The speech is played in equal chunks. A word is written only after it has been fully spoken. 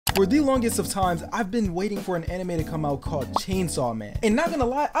For the longest of times, I've been waiting for an anime to come out called Chainsaw Man. And not gonna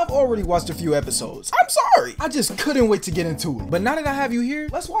lie, I've already watched a few episodes. I'm sorry. I just couldn't wait to get into it. But now that I have you here,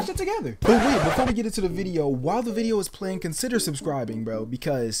 let's watch it together. But wait, before we get into the video, while the video is playing, consider subscribing, bro,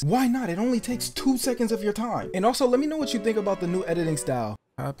 because why not? It only takes 2 seconds of your time. And also, let me know what you think about the new editing style.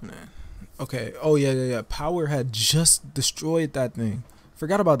 Happening. Okay. Oh, yeah. Power had just destroyed that thing.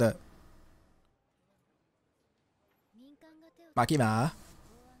 Forgot about that. Makima.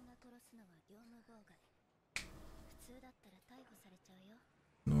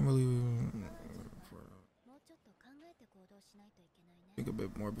 Normally, think a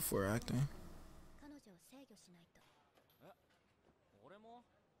bit more before acting.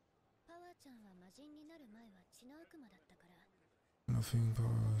 Nothing power.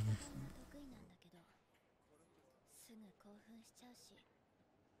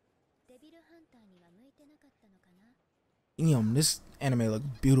 Damn, this anime look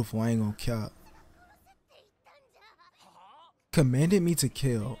beautiful. I ain't gonna cap. Commanded me to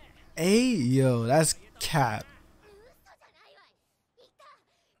kill. Hey, yo, that's cap.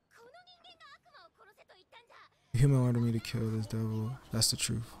 Human ordered me to kill this devil. That's the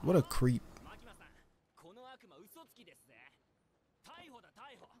truth. What a creep.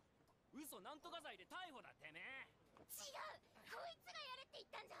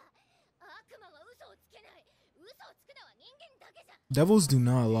 Devils do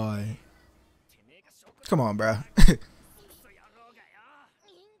not lie. Come on, bro.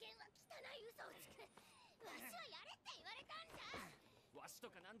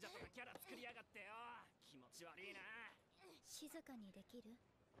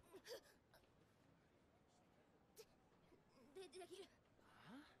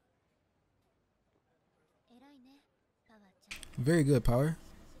 Very good, Power.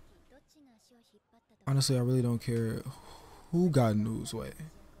 Honestly, I really don't care who got news way.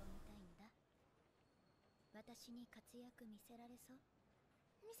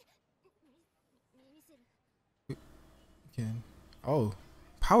 Again. Oh,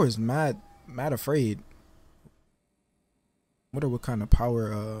 Power's mad afraid. Wonder what kind of power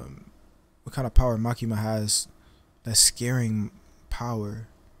Makima has that's scaring Power.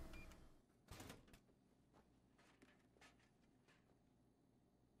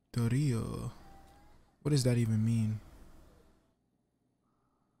 Dorio. What does that even mean?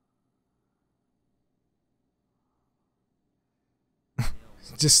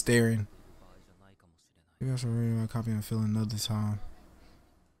 Just staring. Maybe I should read my copy and fill another time.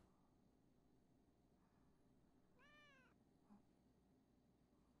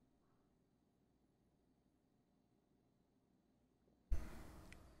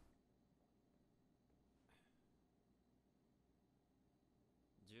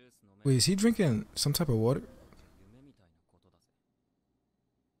 Wait, is he drinking some type of water?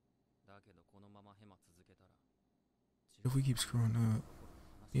 If we keep screwing up,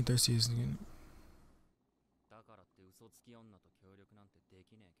 being thirsty is again.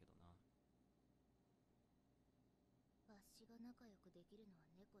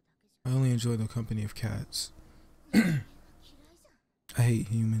 I only enjoy the company of cats. I hate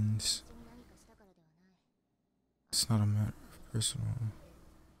humans. It's not a matter of personal.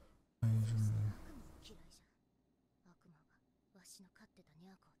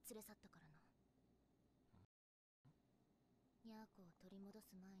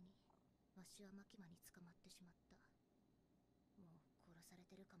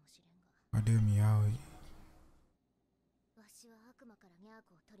 My dear Meowie.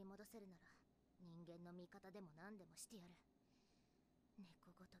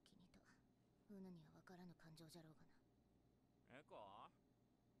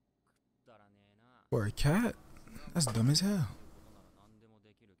 For a cat? That's dumb as hell.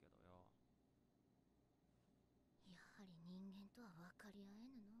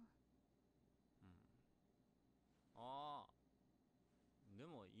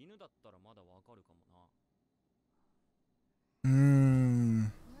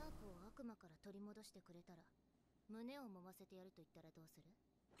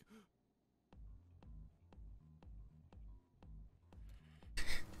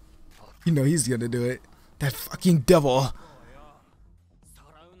 You know he's gonna do it. That fucking devil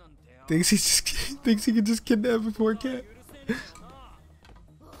thinks he can just kidnap a poor cat.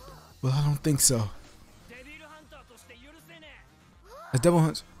 Well, I don't think so. A devil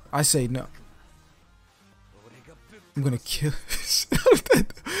hunts. I say no. I'm gonna kill this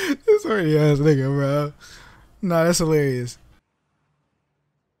sorry ass nigga, bro. Nah, that's hilarious.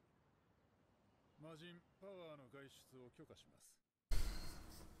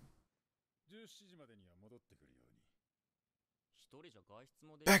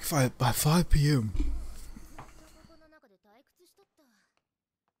 Back by 5 p.m.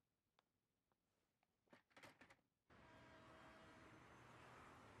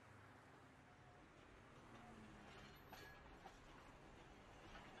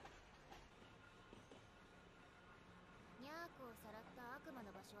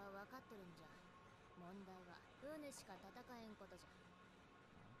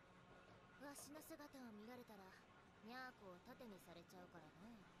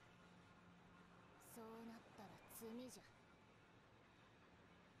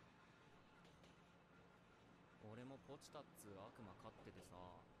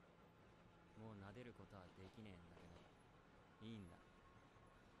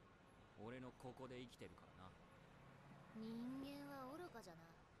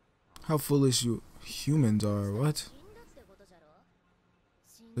 How foolish you humans are, what?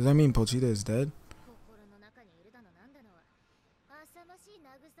 Does that mean Pochita is dead?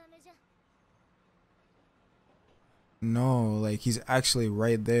 No, like he's actually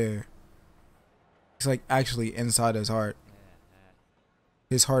right there. It's like actually inside his heart.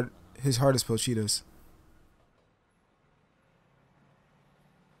 His heart is Pochita's.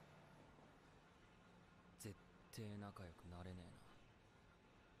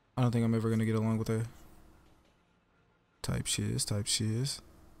 I don't think I'm ever gonna get along with her. Type shiz.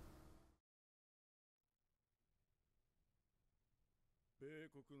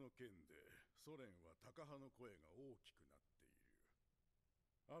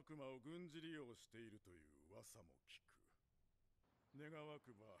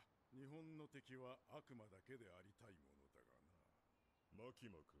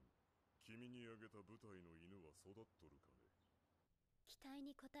 期待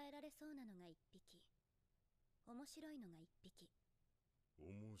に応えられそうなのが1匹。面白いのが1匹。面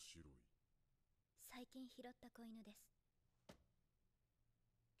白い。最近拾った子犬です。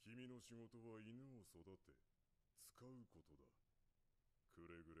君の仕事は犬を育て、使うことだ。く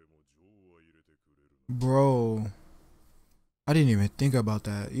れぐれも情は入れてくれる。Bro, I didn't even think about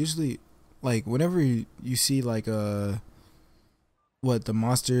that. Usually, like whenever you see like what the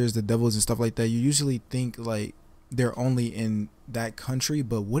monsters, the devils and stuff like that, you usually think like they're only in that country,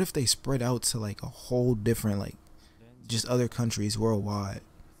 but what if they spread out to like a whole different, like just other countries worldwide?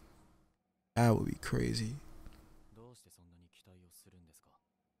 That would be crazy.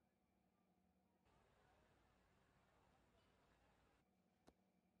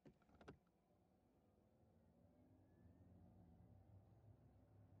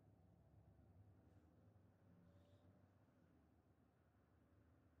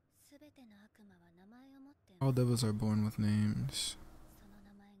 All devils are born with names.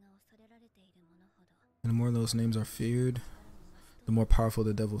 And the more those names are feared, the more powerful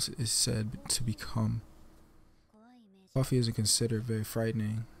the devil is said to become. Coffee isn't considered very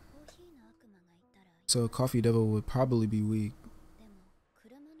frightening, so a coffee devil would probably be weak.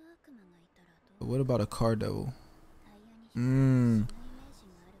 But what about a car devil?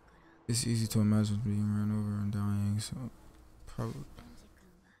 It's easy to imagine being run over and dying, so probably.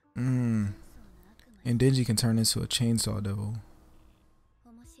 And Denji can turn into a chainsaw devil.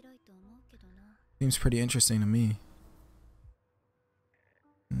 Seems pretty interesting to me.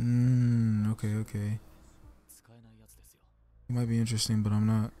 Okay. It might be interesting, but I'm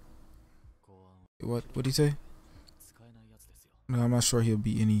not. What'd he say? No, I'm not sure he'll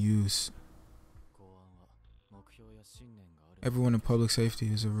be any use. Everyone in public safety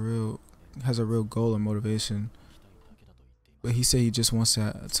has a real goal and motivation. But he said he just wants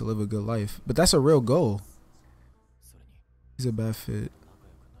to live a good life. But that's a real goal. He's a bad fit.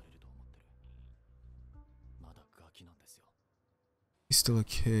 He's still a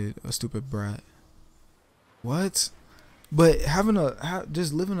kid, a stupid brat. What? But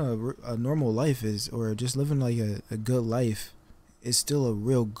just living a normal life or just living like a good life is still a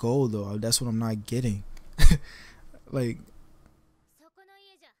real goal though. That's what I'm not getting. Like,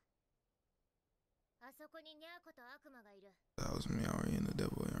 that was me already and the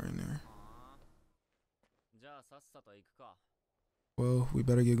devil are in there. Well, we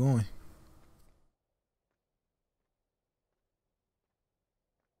better get going.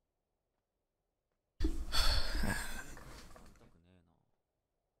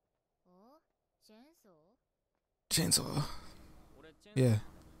 Chainsaw. Yeah,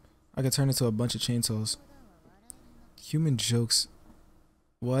 I could turn into a bunch of chainsaws. Human jokes.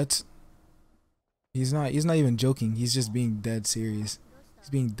 What? He's not even joking. He's just being dead serious. He's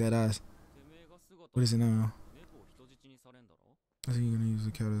being dead ass. What is it now? I think you're gonna use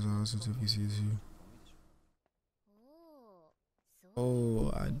the cat as a hostage if he sees you.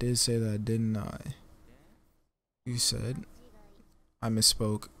 Oh, I did say that, didn't I? You said I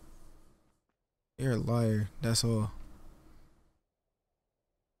misspoke. You're a liar, that's all.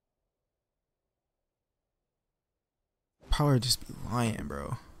 Power just be lying,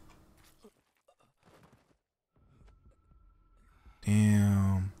 bro.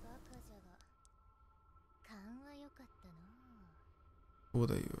 Damn. Well,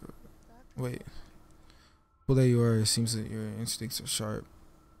 there you are. Wait. Well, there you are. It seems that your instincts are sharp.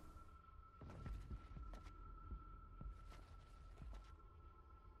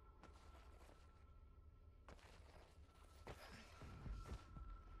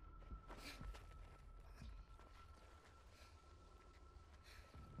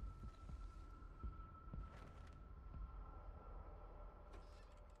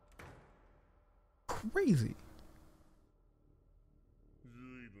 Crazy.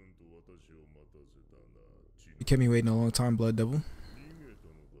 You kept me waiting a long time, Blood Devil.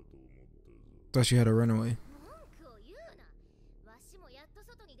 Thought you had a runaway.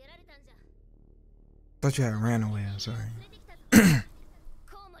 Thought you had ran away, I'm sorry.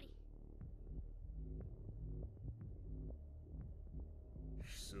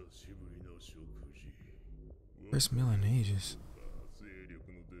 First meal in ages.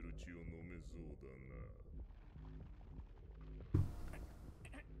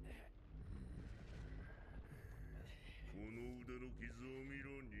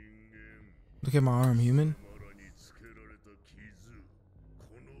 Look at my arm, human.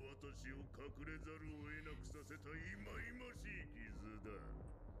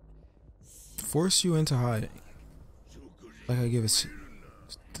 Force you into hiding. Like I give it.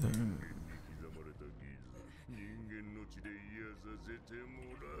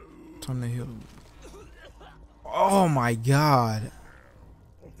 Time to heal. Oh my god.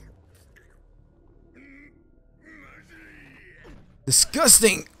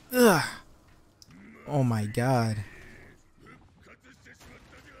 Disgusting. Ugh. Oh my god.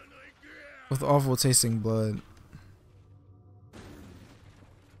 With awful tasting blood.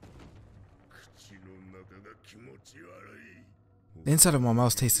 The inside of my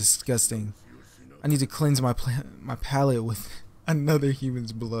mouth tastes disgusting. I need to cleanse my palate with another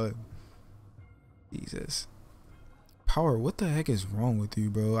human's blood. Jesus. Power, what the heck is wrong with you,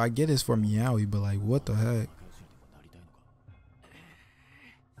 bro? I get it's for Meowie, but like, what the heck?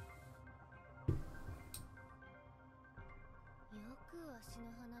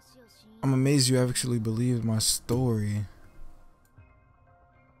 I'm amazed you actually believed my story.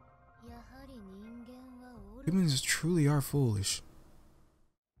 Humans truly are foolish.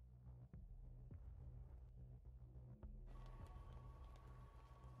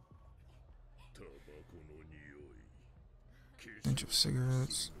 Bunch of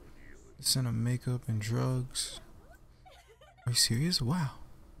cigarettes, the scent of makeup and drugs. Are you serious? Wow.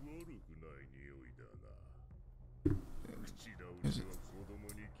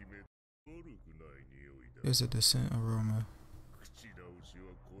 There's a decent aroma.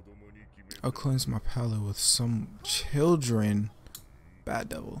 I'll cleanse my palate with some children. Bad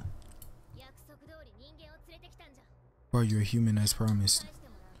devil. Brought you a human as promised.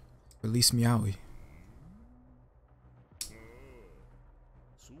 Release Meowie.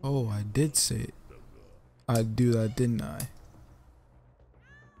 Oh, I did say it. I do that, didn't I?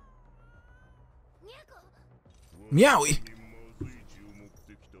 Meowie!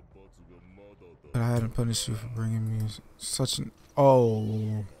 But I hadn't punished you for bringing me such an...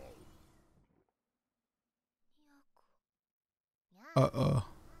 Oh.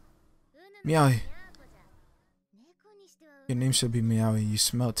 Meowie. Your name should be Meowie. You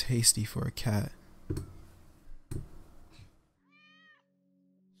smell tasty for a cat.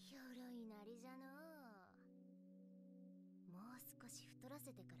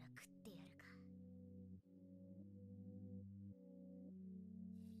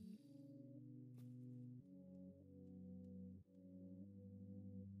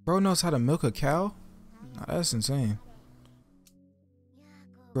 Bro knows how to milk a cow? Nah, that's insane.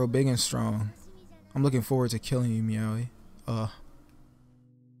 Grow big and strong. I'm looking forward to killing you, Meowie.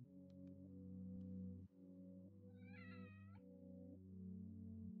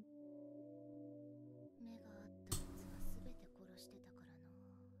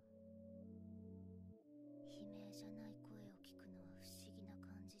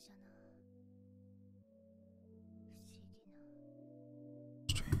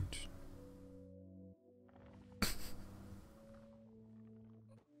 Strange.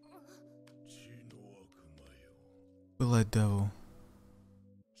 Blood devil.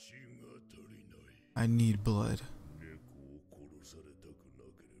 I need blood.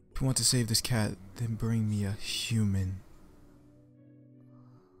 If you want to save this cat, then bring me a human.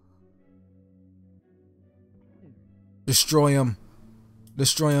 Destroy him.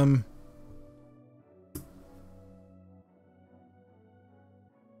 Destroy him.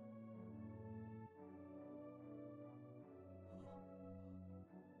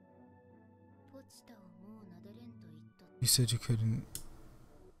 You said you couldn't.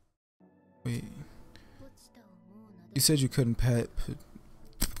 Wait. You said you couldn't pet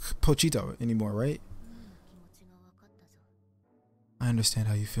Pochita anymore, right? I understand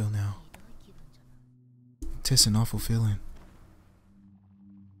how you feel now. It's an awful feeling.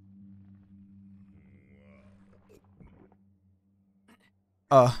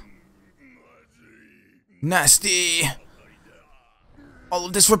 Nasty. All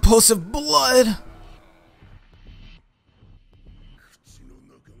of this repulsive blood.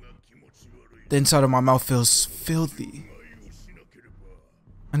 The inside of my mouth feels filthy.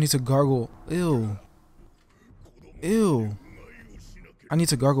 I need to gargle. Ew. Ew. I need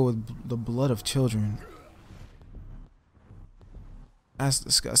to gargle with the blood of children. That's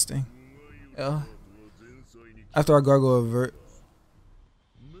disgusting. Yeah. After I gargle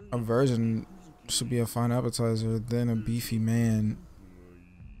a virgin should be a fine appetizer, then a beefy man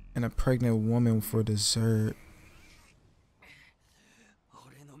and a pregnant woman for dessert.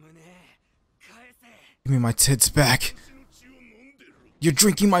 Give me my tits back. You're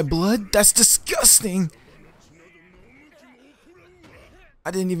drinking my blood? That's disgusting.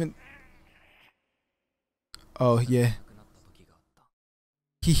 I didn't even... Oh, yeah.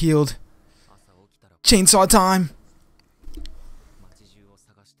 He healed. Chainsaw time.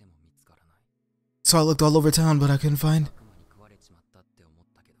 So I looked all over town, but I couldn't find.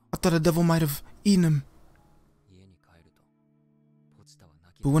 I thought a devil might have eaten him.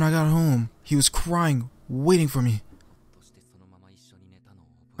 But when I got home, he was crying, waiting for me.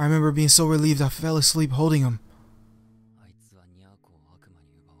 I remember being so relieved I fell asleep holding him.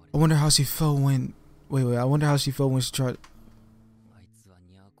 I wonder how she felt when... Wait, I wonder how she felt when she tried...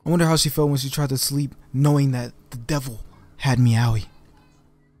 I wonder how she felt when she tried to sleep knowing that the devil had meowie.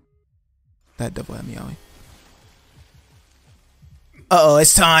 That devil had meowie. Uh-oh,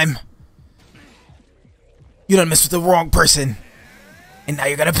 it's time. You done messed with the wrong person. And now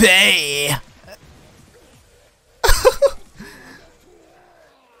you're gonna pay.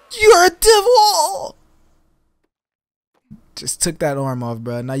 You're a devil! Just took that arm off,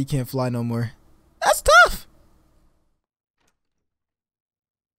 bro. Now you can't fly no more. That's tough.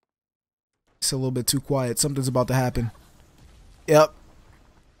 It's a little bit too quiet. Something's about to happen. Yep.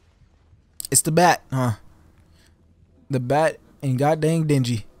 It's the bat, huh? The bat and goddamn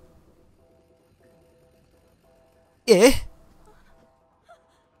Denji. Yeah.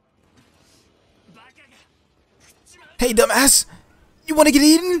 Hey, dumbass. You want to get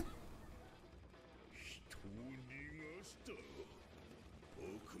eaten?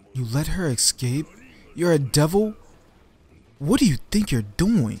 You let her escape? You're a devil? What do you think you're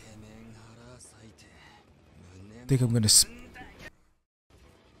doing? Think I'm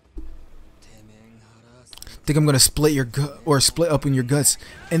gonna split your gut or split up in your guts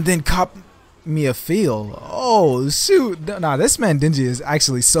and then cop me a feel? Oh shoot! Nah, this man Denji is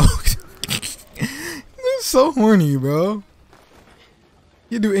actually so so horny, bro.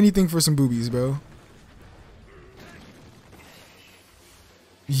 He'd do anything for some boobies, bro.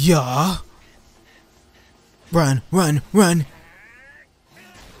 Yeah. Run, run, run.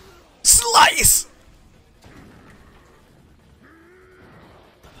 Slice.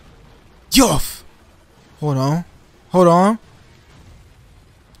 Yoff. Hold on. Hold on.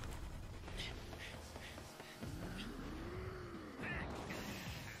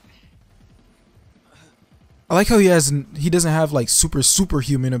 I like how he doesn't have like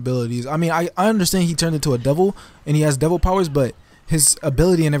superhuman abilities. I mean, I understand he turned into a devil and he has devil powers, but his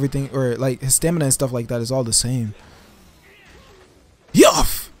ability and everything, or like his stamina and stuff like that, is all the same.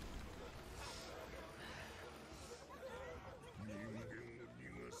 Yoff.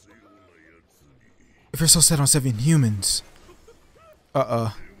 If you're so set on saving humans,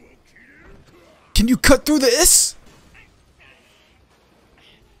 can you cut through this?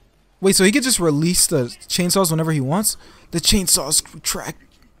 Wait, so he could just release the chainsaws whenever he wants? The chainsaws retract.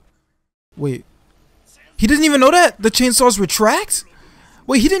 Wait. He didn't even know that? The chainsaws retract?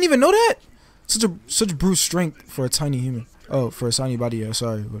 Wait, he didn't even know that? Such brute strength for a tiny human. Oh, for a tiny body, yeah,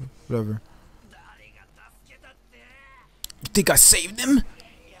 sorry. Whatever. You think I saved him?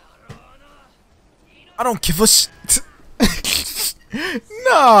 I don't give a shit.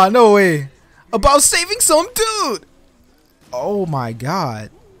 Nah, no way. About saving some dude. Oh my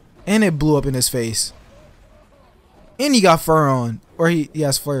god. And it blew up in his face. And he got fur on. Or he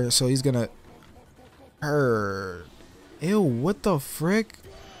has fur, so he's gonna hurt. Ew, what the frick?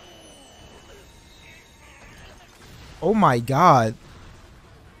 Oh my god.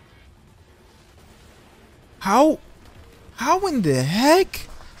 How in the heck?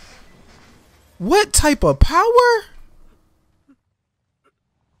 What type of power?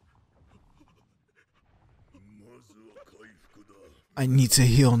 I need to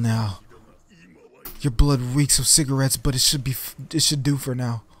heal now. Your blood reeks of cigarettes, but it should do for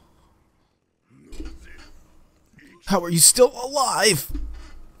now. How are you still alive?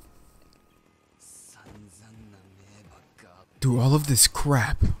 Through all of this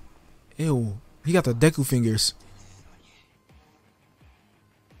crap. Ew, he got the Deku fingers.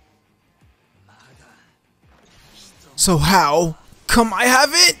 So how come I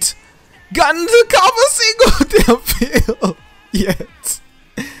haven't gotten to cop a single damn pill yet?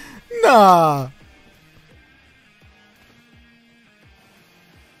 Nah.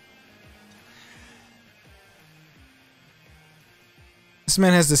 This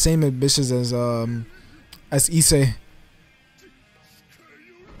man has the same ambitions as Issei.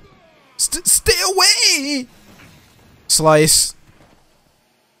 Stay away! Slice.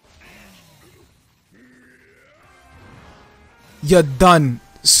 You're done.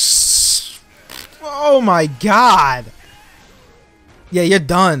 Oh my god. Yeah, you're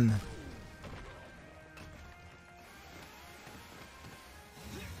done.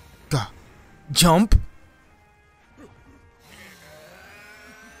 Jump.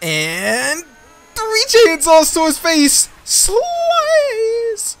 And 3 chainsaws to his face.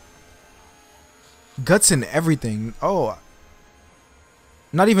 Slice. Guts and everything. Oh.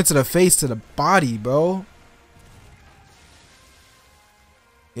 Not even to the face, to the body, bro.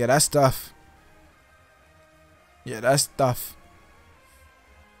 Yeah, that's tough. Yeah, that's tough.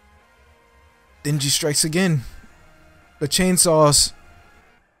 Denji strikes again. The chainsaws.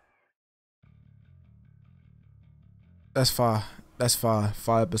 That's 5. That's 5.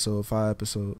 5 episode.